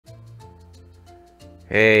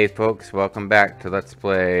Hey folks, welcome back to Let's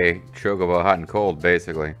Play Chocobo Hot and Cold,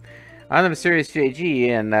 basically. I'm the Mysterious JG,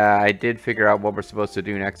 and I did figure out what we're supposed to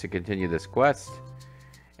do next to continue this quest.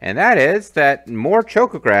 And that is that more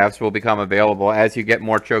chocographs will become available as you get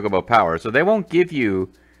more chocobo power. So they won't give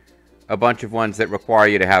you a bunch of ones that require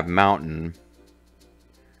you to have mountain.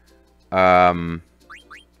 Until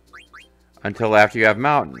after you have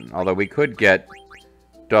mountain. Although we could get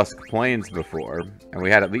Dusk Plains before, and we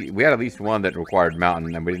had at least one that required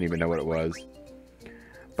mountain, and we didn't even know what it was.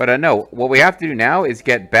 But no, what we have to do now is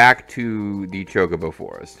get back to the Chocobo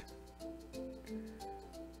Forest,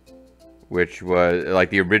 which was like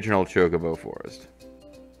the original Chocobo Forest.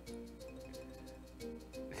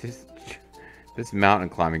 This mountain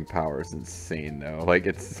climbing power is insane, though. Like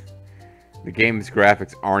the game's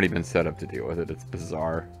graphics aren't even set up to deal with it. It's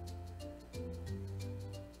bizarre.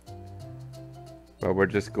 But we're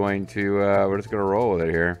just going to roll with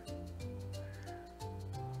it here.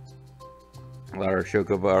 Let our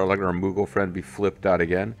Chocobo, let our Moogle friend be flipped out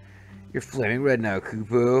again. You're flaming red now,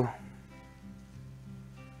 Kupo.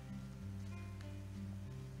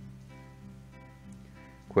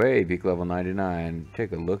 Quay, peak level 99.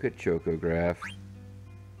 Take a look at Chocograph.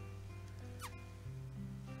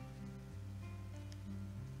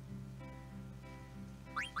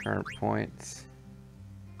 Current points.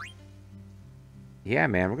 Yeah,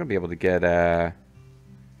 man, we're going to be able to get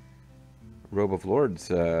Robe of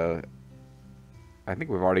Lords. I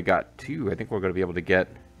think we've already got 2. I think we're going to be able to get...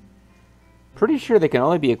 Pretty sure they can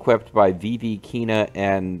only be equipped by Vivi, Kina,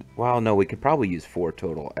 and... Well, no, we could probably use 4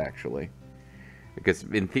 total, actually. Because,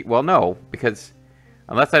 well, no, because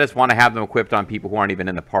unless I just want to have them equipped on people who aren't even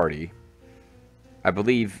in the party. I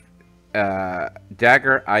believe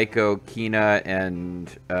Dagger, Aiko, Kina,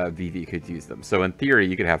 and Vivi could use them. So in theory,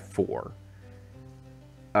 you could have 4.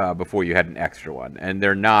 Before you had an extra one. And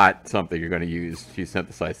they're not something you're going to use to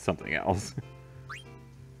synthesize something else.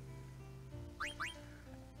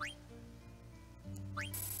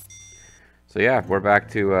 So yeah, we're back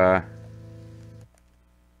to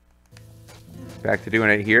doing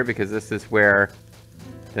it here, because this is where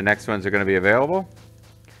the next ones are going to be available.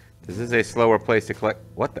 This is a slower place to collect...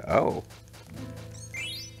 What the... Oh.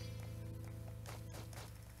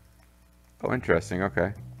 Oh, interesting.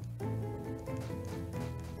 Okay.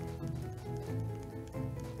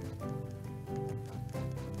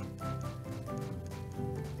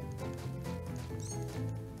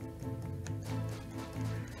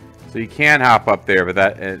 So you can hop up there, but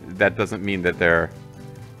that doesn't mean that they're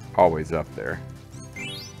always up there.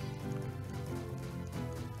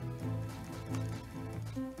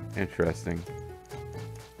 Interesting.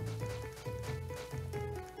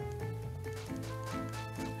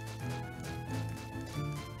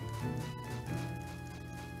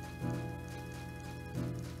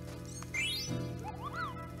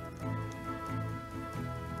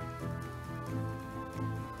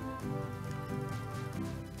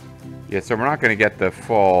 Yeah, so we're not going to get the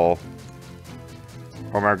full...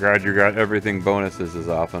 Oh my god, you got everything bonuses as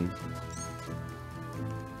often.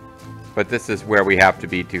 But this is where we have to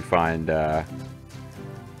be to find the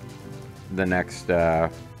next...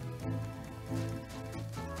 Oh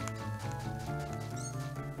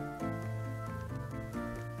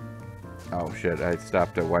shit, I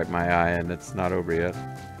stopped to wipe my eye and it's not over yet.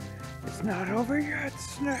 It's not over yet,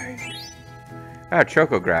 Snake! Ah,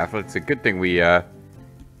 Chocograph. It's a good thing we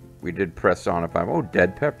did press on if I'm... Oh,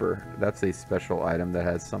 dead pepper. That's a special item that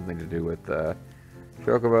has something to do with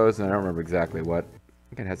chocobos, and I don't remember exactly what.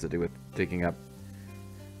 I think it has to do with digging up...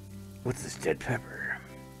 What's this dead pepper?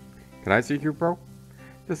 Can I see, Kupo?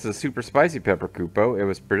 This is a super spicy pepper, Kupo. It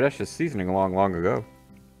was precious seasoning long ago.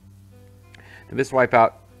 The mist wiped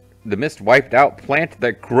out plant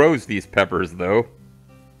that grows these peppers, though.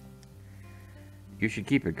 You should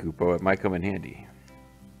keep it, Kupo. It might come in handy.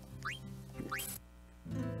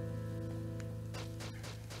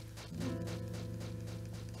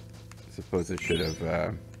 Suppose I should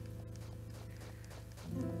have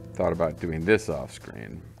thought about doing this off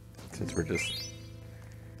screen, since we're just...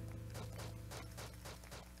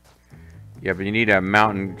 Yeah, but you need a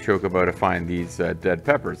mountain chocobo to find these dead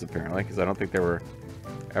peppers, apparently, because I don't think they were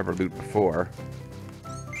ever loot before.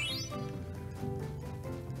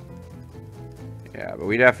 Yeah, but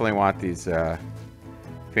we definitely want these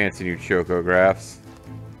fancy new chocographs.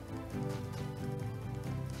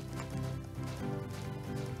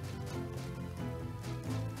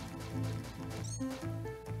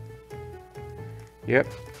 Yep.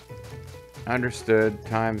 Understood.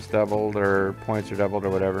 Time's doubled, or points are doubled, or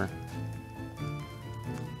whatever.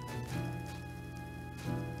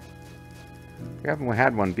 We haven't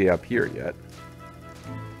had one be up here yet.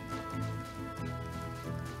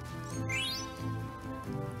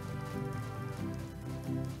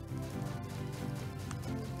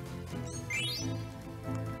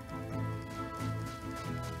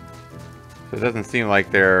 So it doesn't seem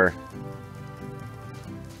like they're...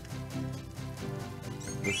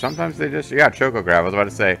 Sometimes they just... Yeah, chocograph. I was about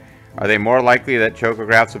to say, are they more likely that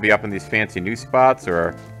chocographs will be up in these fancy new spots,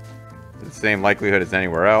 or is it the same likelihood as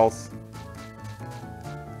anywhere else?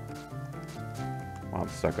 Well, I'm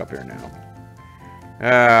stuck up here now.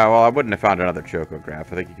 Well, I wouldn't have found another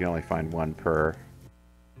chocograph. I think you can only find one per.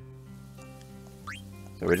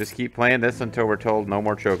 So we just keep playing this until we're told no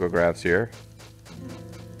more chocographs here.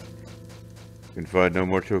 You can find no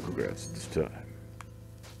more chocographs this time.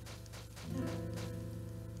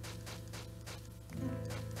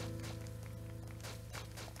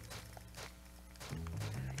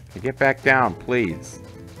 Get back down, please.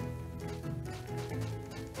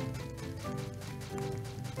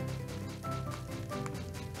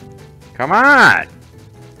 Come on!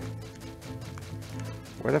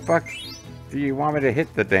 Where the fuck do you want me to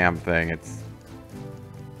hit the damn thing? It's...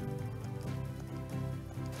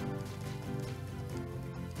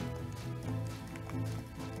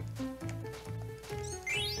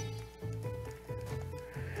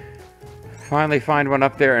 Finally find one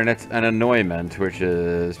up there, and it's an annoyment, which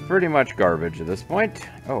is pretty much garbage at this point.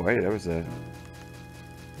 Oh, wait, there was a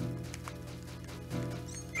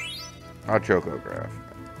chocograph.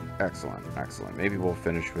 Excellent, excellent. Maybe we'll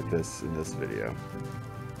finish with this in this video.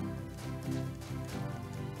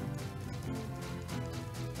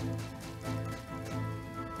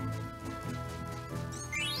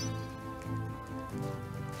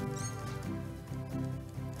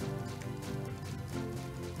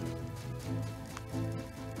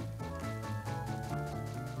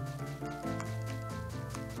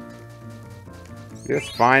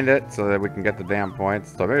 Just find it so that we can get the damn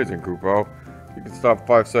points. It's amazing, Kupo. You can stop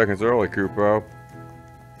 5 seconds early, Kupo.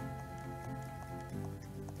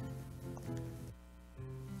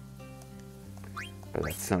 But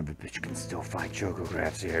that son of a bitch can still find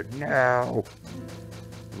chocographs here. No!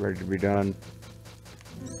 Ready to be done.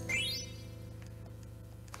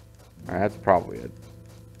 Alright, that's probably it.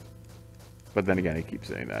 But then again, he keeps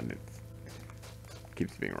saying that and it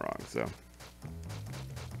keeps being wrong, so.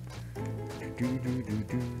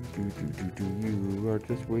 You are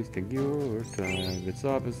just wasting your time. It's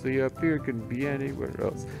obviously up here, couldn't be anywhere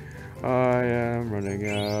else. I am running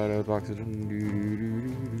out of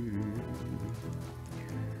oxygen.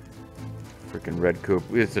 Freaking red coat.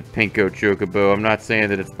 It's a pinko chocobo. I'm not saying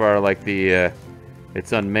that it's part of like the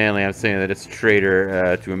it's unmanly. I'm saying that it's a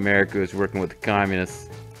traitor to America who's working with the communists.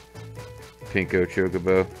 Pinko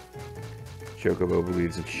chocobo. Chocobo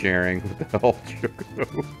believes in sharing with the whole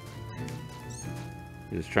chocobo.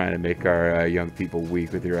 Just trying to make our young people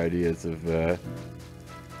weak with your ideas of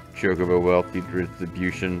chocobo wealth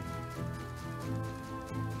distribution.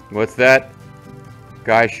 What's that?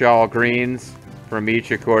 Guy Shaw greens from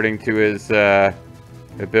each according to his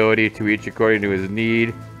ability, to each according to his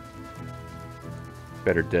need.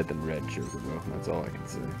 Better dead than red, chocobo. That's all I can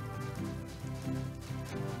say.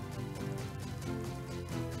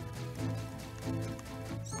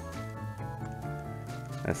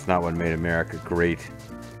 That's not what made America great.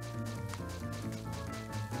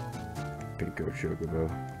 Pinko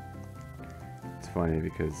chocobo. It's funny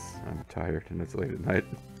because I'm tired and it's late at night.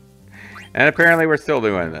 And apparently we're still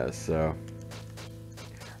doing this, so.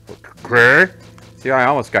 Okay. See, I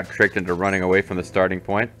almost got tricked into running away from the starting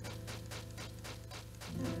point.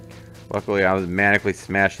 Luckily, I was manically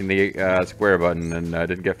smashing the square button and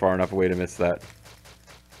didn't get far enough away to miss that.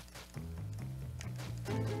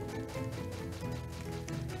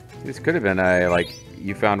 This could have been a, like,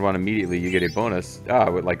 you found one immediately, you get a bonus. Ah,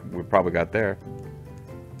 like, we probably got there.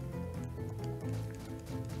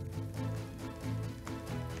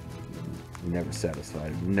 Never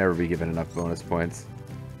satisfied. Never be given enough bonus points.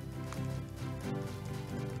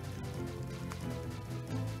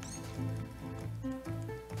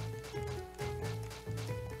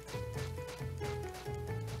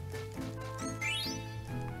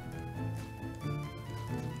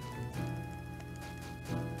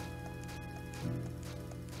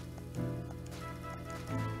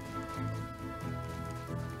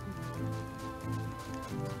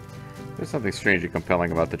 There's something strangely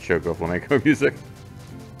compelling about the Choco flamenco music.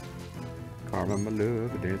 Karma, my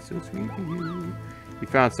love, a dance so sweet to you. You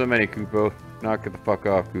found so many, Kupo. Knock it the fuck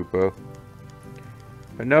off, Kupo.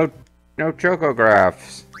 But no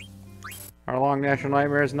chocographs. Our long national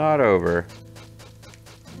nightmare is not over.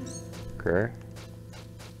 Okay.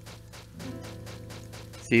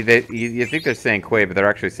 See, you think they're saying Quay, but they're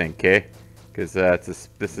actually saying K. Because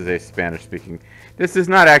this is a Spanish-speaking... This is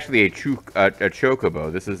not actually a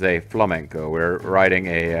chocobo. This is a flamenco. We're riding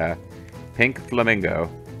a pink flamingo.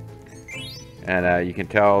 And you can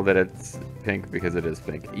tell that it's pink because it is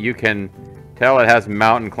pink. You can Tell it has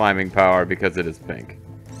mountain climbing power because it is pink.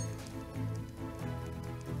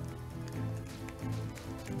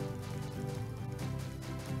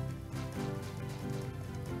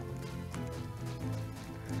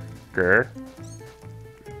 Grr.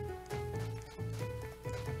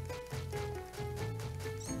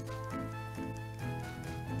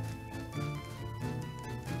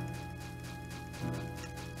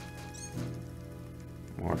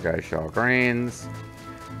 More Geishaw grains.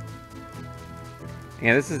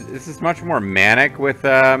 Yeah, this is much more manic with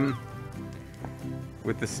the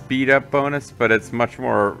speed up bonus, but it's much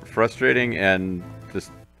more frustrating and just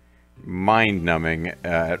mind numbing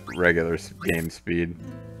at regular game speed.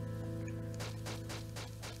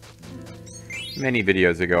 Many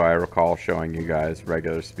videos ago, I recall showing you guys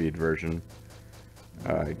regular speed version.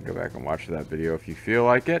 You can go back and watch that video if you feel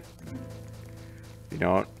like it. If you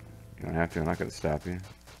don't have to. I'm not going to stop you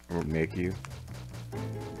or make you.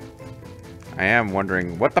 I am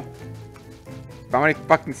wondering how many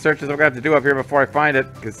fucking searches I'm going to have to do up here before I find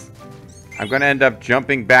it, because I'm going to end up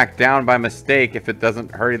jumping back down by mistake if it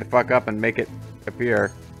doesn't hurry the fuck up and make it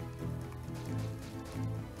appear.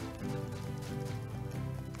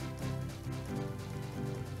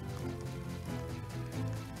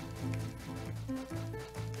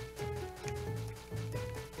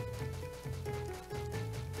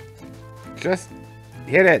 Just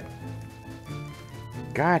hit it.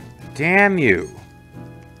 God damn you.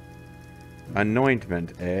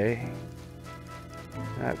 Anointment, eh?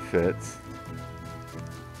 That fits.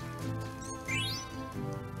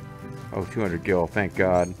 Oh, 200 gil, thank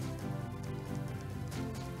God.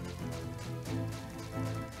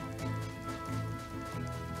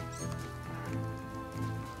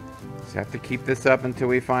 Just have to keep this up until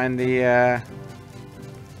we find the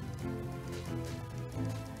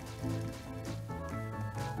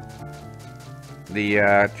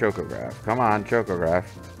chocograph. Come on, chocograph.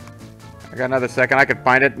 I got another second. I could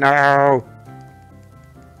find it. No!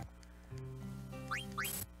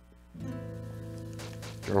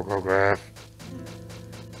 Chocograph.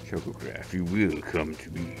 Chocograph, you will come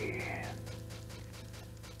to me.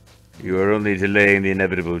 You are only delaying the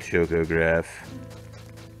inevitable, chocograph.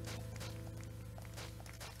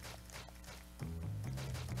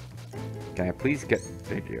 Can I please get...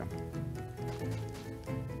 Thank you.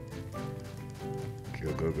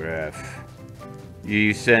 Chocograph.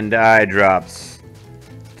 You send eye drops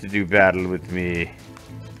to do battle with me.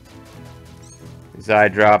 These eye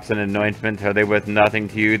drops and anointment, are they worth nothing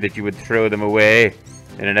to you that you would throw them away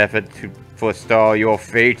in an effort to forestall your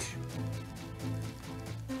fate?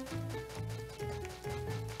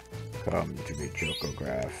 Come to me,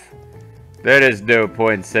 chocograph. There is no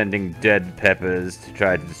point sending dead peppers to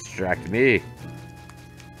try to distract me.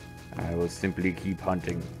 I will simply keep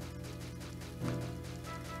hunting.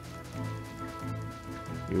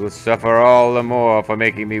 You will suffer all the more for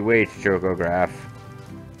making me wait, chocograph.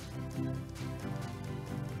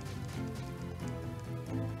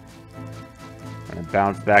 I'm gonna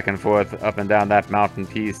bounce back and forth up and down that mountain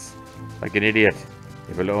piece like an idiot.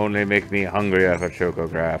 It will only make me hungrier for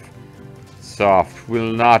chocograph. Soft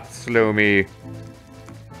will not slow me.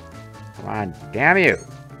 Come on, damn you!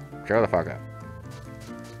 Show the fuck up.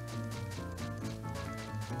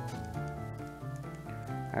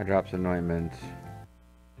 Eye drops anointment.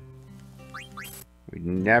 We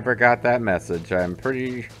never got that message. I'm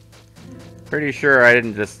pretty sure I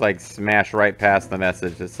didn't just like smash right past the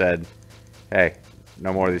message that said, hey,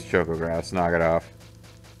 no more of these chocographs, knock it off.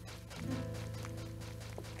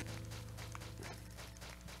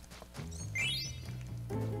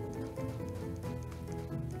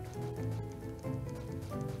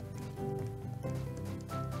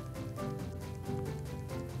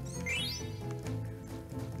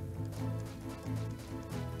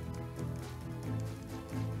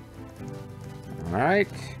 Alright.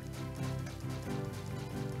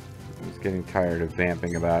 I'm just getting tired of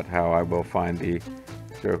vamping about how I will find the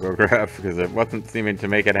chocograph because it wasn't seeming to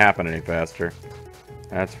make it happen any faster.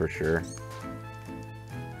 That's for sure.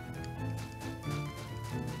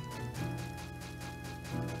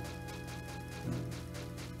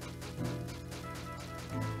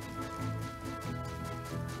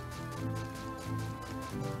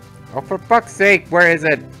 Oh, for fuck's sake, where is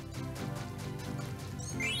it?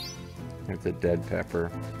 It's a dead pepper.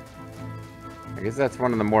 I guess that's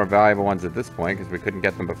one of the more valuable ones at this point, because we couldn't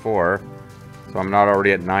get them before. So I'm not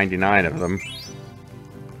already at 99 of them.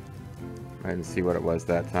 I didn't see what it was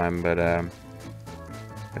that time, but I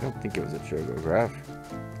don't think it was a chocograph.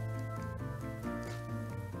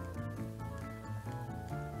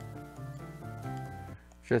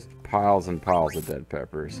 Just piles and piles of dead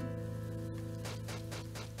peppers.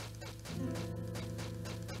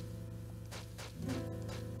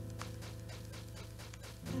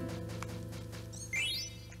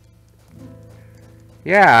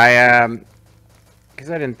 Yeah, because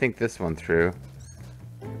I didn't think this one through.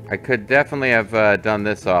 I could definitely have done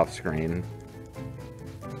this off screen.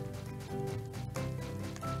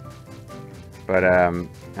 But, I don't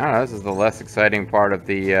know, this is the less exciting part of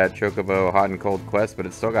the Chocobo Hot and Cold quest, but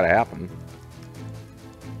it's still gotta happen.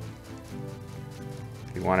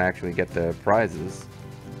 If you want to actually get the prizes.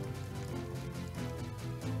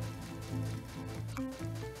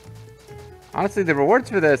 Honestly, the rewards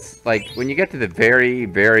for this, like, when you get to the very,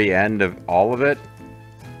 very end of all of it,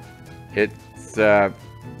 it's,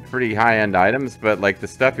 pretty high-end items, but, like, the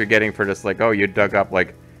stuff you're getting for just, like, oh, you dug up,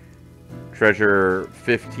 like, treasure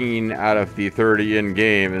 15 out of the 30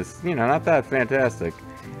 in-game is, you know, not that fantastic.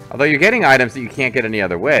 Although you're getting items that you can't get any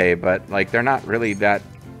other way, but, like, they're not really that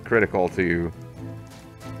critical to,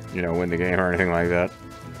 you know, win the game or anything like that.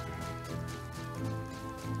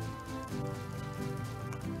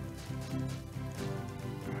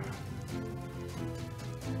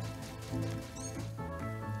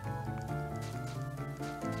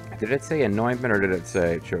 Did it say anointment or did it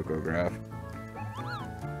say chocograph?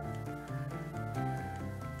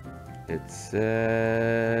 It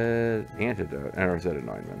said antidote. I never said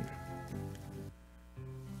anointment.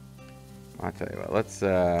 I'll tell you what, let's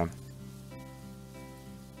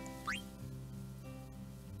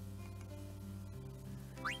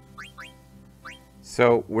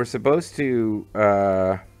so we're supposed to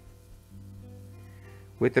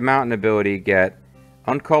with the mountain ability get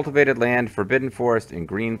uncultivated land, forbidden forest, and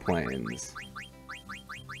green plains.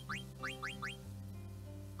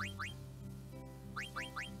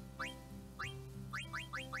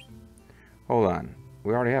 Hold on.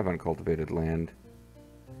 We already have uncultivated land.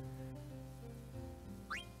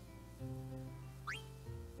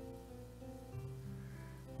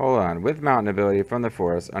 Hold on. With mountain ability from the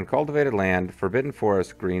forest, uncultivated land, forbidden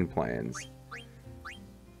forest, green plains.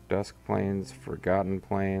 Dusk plains, forgotten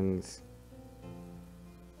plains.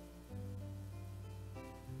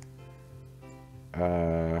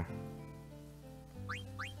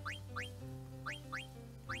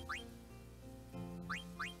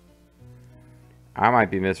 I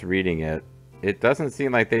might be misreading it. It doesn't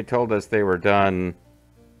seem like they told us they were done.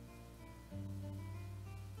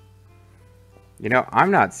 You know,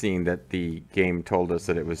 I'm not seeing that the game told us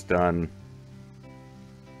that it was done.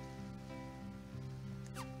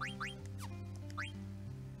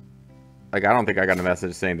 Like, I don't think I got a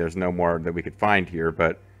message saying there's no more that we could find here,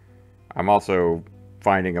 but I'm also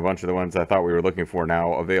finding a bunch of the ones I thought we were looking for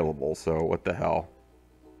now available, so what the hell.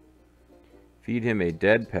 Feed him a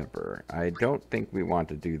dead pepper. I don't think we want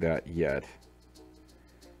to do that yet.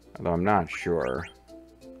 Although I'm not sure.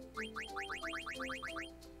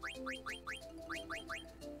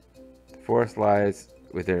 The forest lies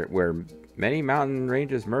where many mountain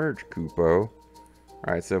ranges merge, Kupo.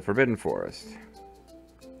 Alright, so Forbidden Forest.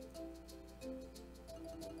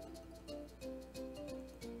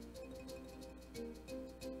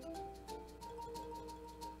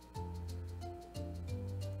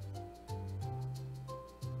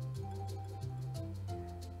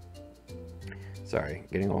 Sorry,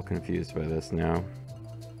 getting all confused by this now.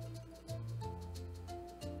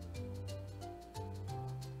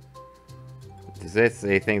 This is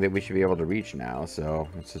a thing that we should be able to reach now, so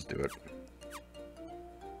let's just do it.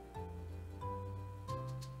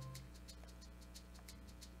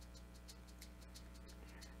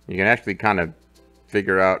 You can actually kind of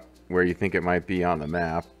figure out where you think it might be on the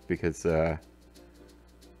map, because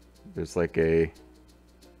there's like a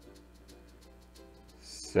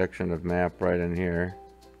section of map right in here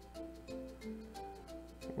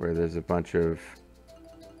where there's a bunch of,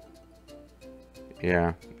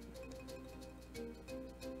 yeah.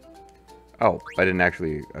 Oh, I didn't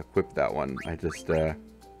actually equip that one. I just there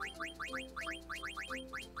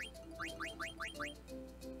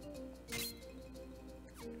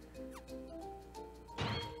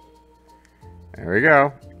we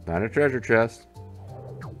go. Found a treasure chest.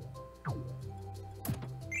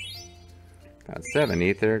 Got 7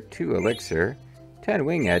 ether, 2 elixir, 10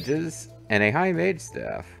 wing edges, and a high mage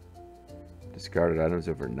staff. Discarded items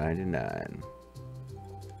over 99.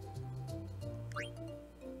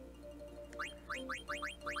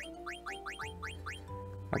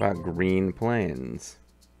 How about green plains?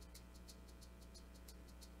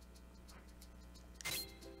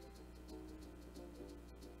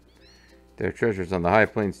 There are treasures on the high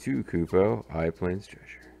plains too, Kupo. High plains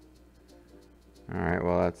treasure. Alright,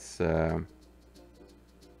 well that's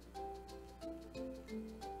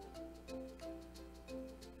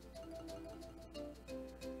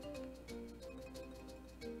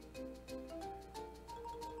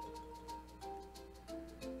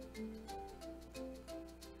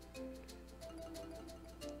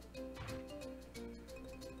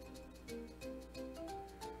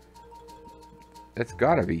It's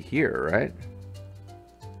gotta be here, right?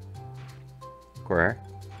 Where?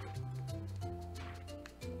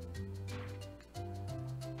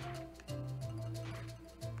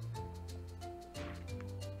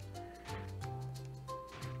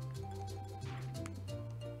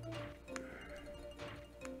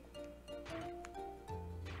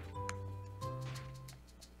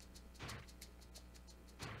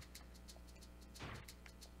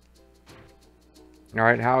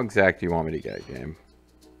 Alright, how exact do you want me to get, game?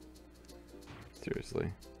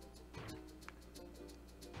 Seriously.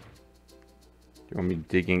 Do you want me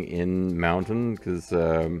digging in mountain? Because,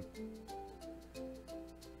 yeah,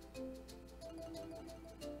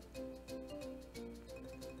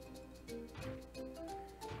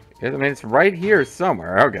 I mean, it's right here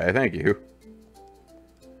somewhere. Okay, thank you.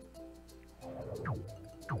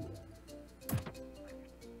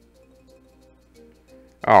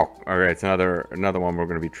 Oh, okay, it's another one we're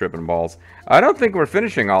going to be tripping balls. I don't think we're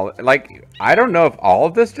finishing all... Like, I don't know if all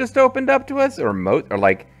of this just opened up to us, or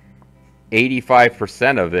like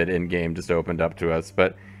 85% of it in-game just opened up to us.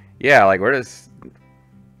 But, yeah, like,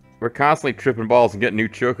 we're constantly tripping balls and getting new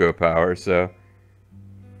choco power, so...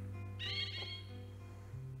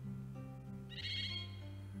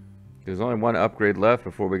 There's only one upgrade left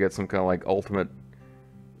before we get some kind of, like, ultimate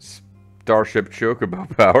Starship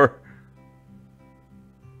Chocobo power.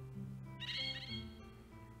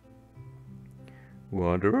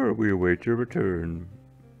 Wanderer, we await your return.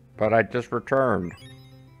 But I just returned.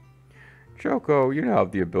 Choco, you now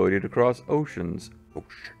have the ability to cross oceans.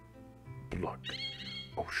 Ocean. Blood.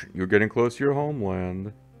 Ocean. You're getting close to your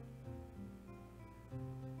homeland.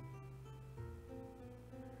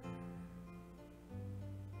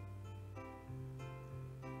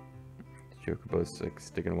 Chocobo's like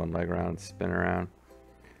sticking one leg around, spin around.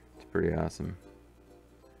 It's pretty awesome.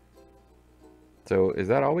 So, is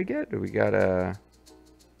that all we get? Do we got a...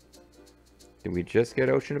 Did we just get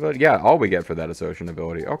ocean ability? Yeah, all we get for that is ocean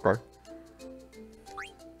ability. Okay.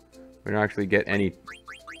 We don't actually get any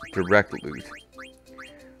direct loot.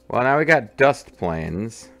 Well, now we got dust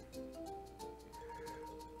plains.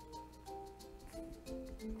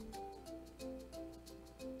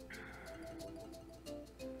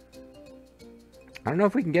 I don't know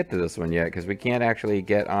if we can get to this one yet, because we can't actually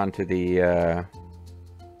get onto the...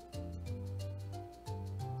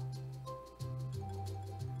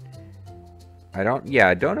 I don't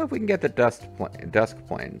know if we can get the dusk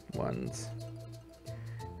plane ones.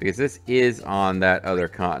 Because this is on that other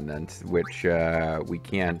continent, which we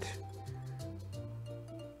can't...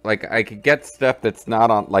 Like, I could get stuff that's not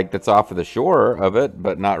on, like, that's off of the shore of it,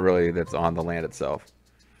 but not really that's on the land itself.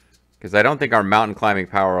 Because I don't think our mountain climbing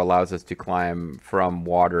power allows us to climb from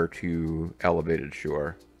water to elevated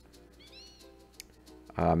shore.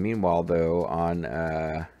 Meanwhile, though,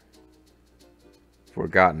 on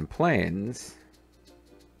Forgotten Plains...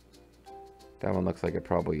 That one looks like it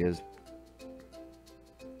probably is.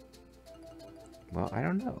 Well, I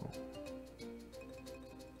don't know.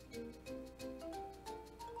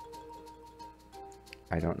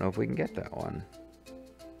 I don't know if we can get that one.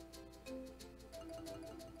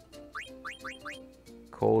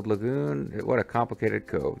 Cold Lagoon. What a complicated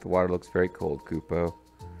cove. The water looks very cold, Kupo.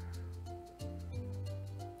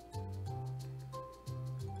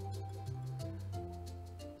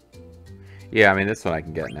 Yeah, I mean, this one I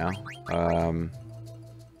can get now.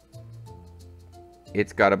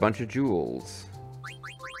 It's got a bunch of jewels.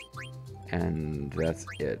 And that's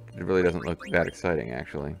it. It really doesn't look that exciting,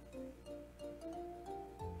 actually.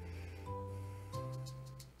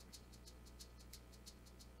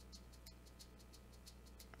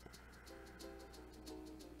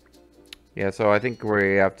 Yeah, so I think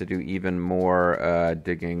we have to do even more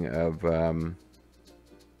digging of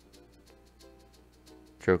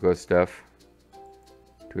Choco stuff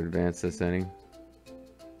to advance this inning.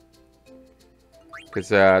 Because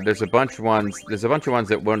there's a bunch of ones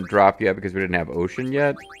that won't drop yet because we didn't have ocean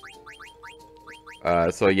yet.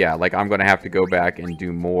 So yeah, like I'm gonna have to go back and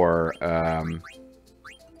do more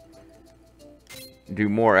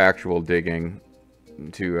actual digging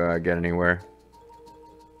to get anywhere.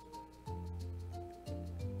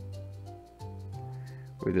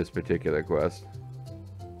 With this particular quest.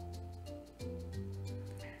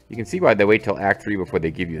 You can see why they wait till Act 3 before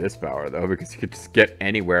they give you this power, though, because you could just get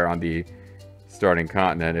anywhere on the starting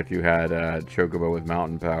continent if you had Chocobo with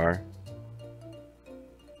mountain power.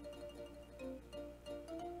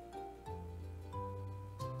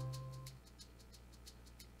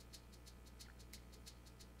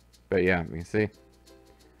 But yeah, you see? You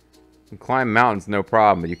can climb mountains, no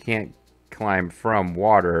problem, but you can't climb from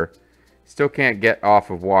water. Still can't get off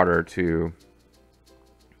of water to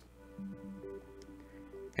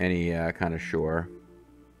any kind of shore.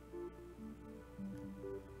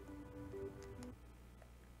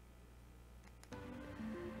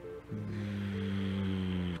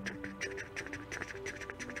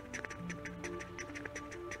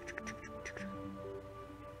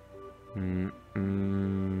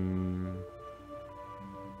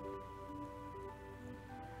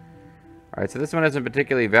 Alright, so this one isn't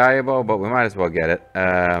particularly valuable, but we might as well get it.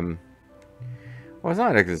 Well, it's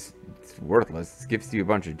not like it's worthless. It gives you a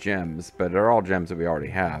bunch of gems, but they're all gems that we already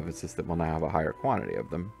have. It's just that we'll now have a higher quantity of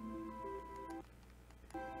them.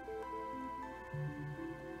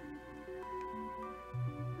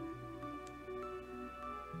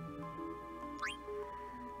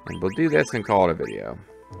 And we'll do this and call it a video.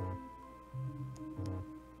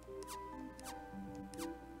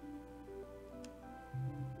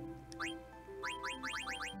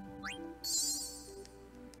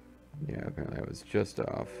 Yeah, apparently I was just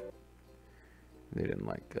off. They didn't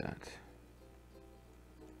like that.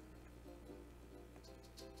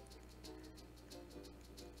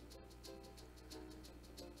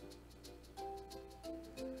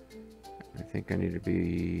 I think I need to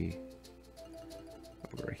be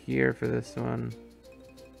over here for this one.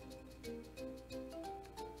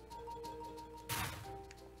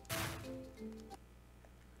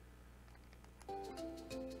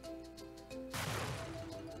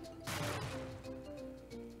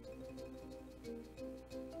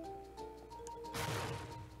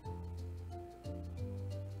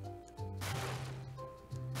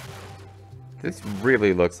 This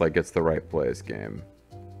really looks like it's the right place, game.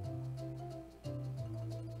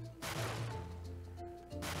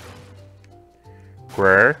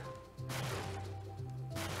 Where?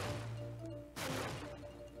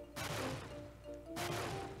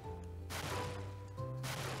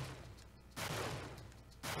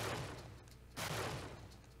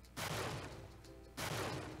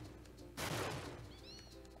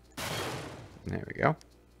 There we go.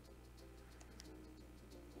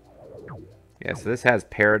 Yeah, so this has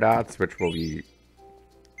paradots, which will be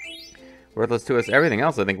worthless to us. Everything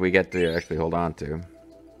else I think we get to actually hold on to.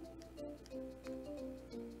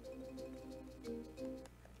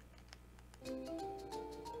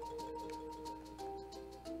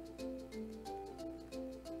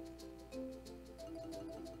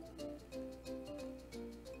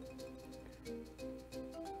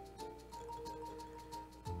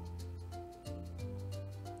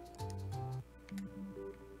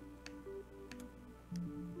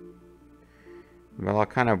 Well, I'll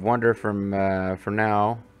kind of wonder from for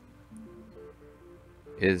now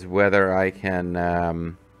is whether I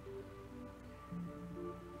can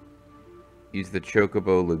use the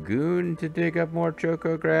Chocobo Lagoon to dig up more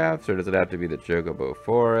chocographs, or does it have to be the Chocobo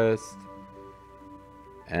Forest?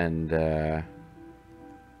 And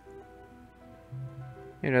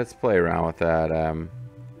you know, let's play around with that.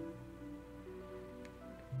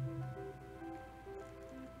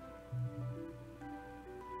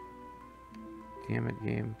 Damn it,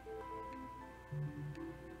 game.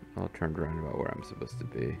 I'll turn around about where I'm supposed to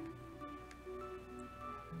be.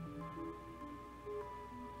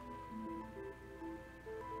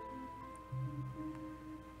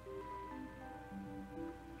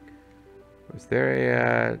 Was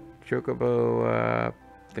there a chocobo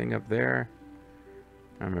thing up there?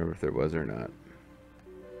 I don't remember if there was or not.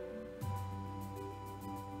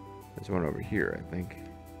 There's one over here, I think.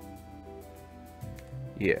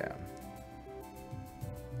 Yeah.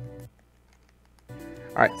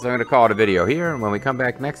 Alright, so I'm going to call it a video here, and when we come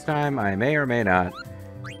back next time, I may or may not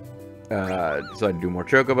decide to do more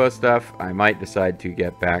chocobo stuff. I might decide to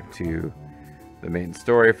get back to the main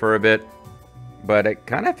story for a bit. But it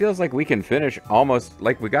kind of feels like we can finish almost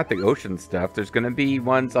like we got the ocean stuff. There's going to be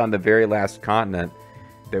ones on the very last continent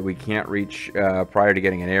that we can't reach prior to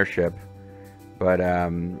getting an airship. But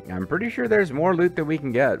I'm pretty sure there's more loot that we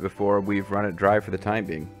can get before we've run it dry for the time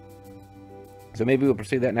being. So maybe we'll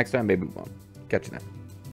pursue that next time, maybe we won't. Catch you then.